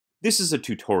This is a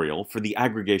tutorial for the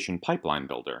Aggregation Pipeline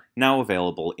Builder, now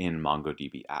available in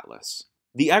MongoDB Atlas.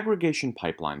 The Aggregation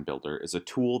Pipeline Builder is a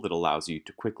tool that allows you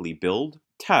to quickly build,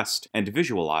 test, and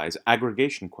visualize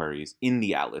aggregation queries in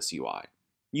the Atlas UI.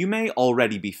 You may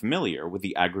already be familiar with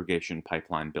the Aggregation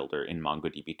Pipeline Builder in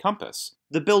MongoDB Compass.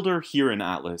 The builder here in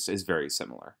Atlas is very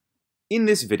similar. In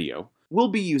this video, we'll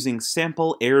be using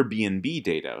sample Airbnb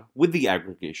data with the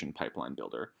Aggregation Pipeline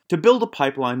Builder to build a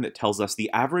pipeline that tells us the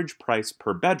average price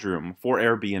per bedroom for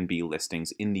Airbnb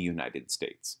listings in the United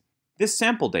States. This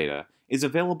sample data is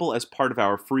available as part of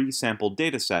our free sample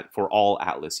dataset for all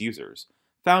Atlas users,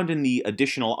 found in the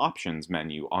Additional Options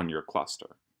menu on your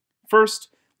cluster. First,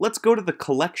 let's go to the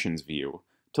Collections view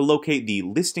to locate the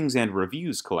Listings and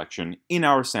Reviews collection in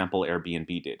our sample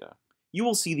Airbnb data. You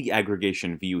will see the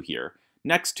aggregation view here,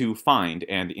 next to Find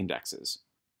and Indexes.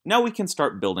 Now we can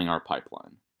start building our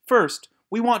pipeline. First,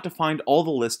 we want to find all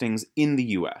the listings in the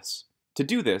US. To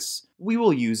do this, we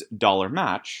will use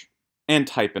 $match and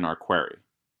type in our query.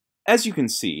 As you can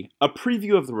see, a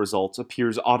preview of the results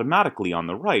appears automatically on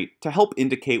the right to help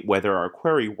indicate whether our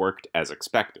query worked as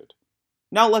expected.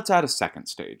 Now let's add a second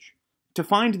stage. To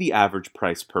find the average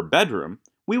price per bedroom,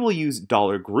 we will use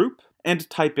 $group and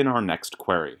type in our next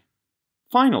query.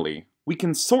 Finally, we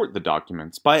can sort the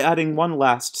documents by adding one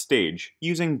last stage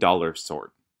using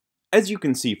 $sort. As you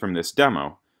can see from this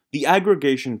demo, the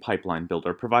Aggregation Pipeline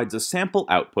Builder provides a sample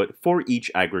output for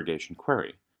each aggregation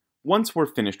query. Once we're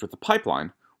finished with the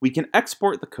pipeline, we can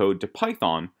export the code to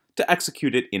Python to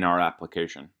execute it in our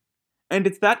application. And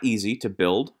it's that easy to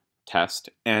build, test,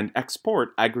 and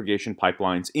export aggregation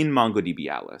pipelines in MongoDB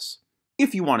Atlas.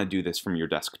 If you want to do this from your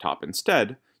desktop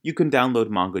instead, you can download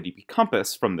MongoDB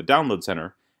Compass from the Download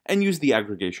Center and use the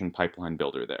Aggregation Pipeline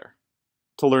Builder there.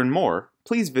 To learn more,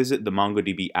 please visit the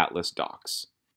MongoDB Atlas docs.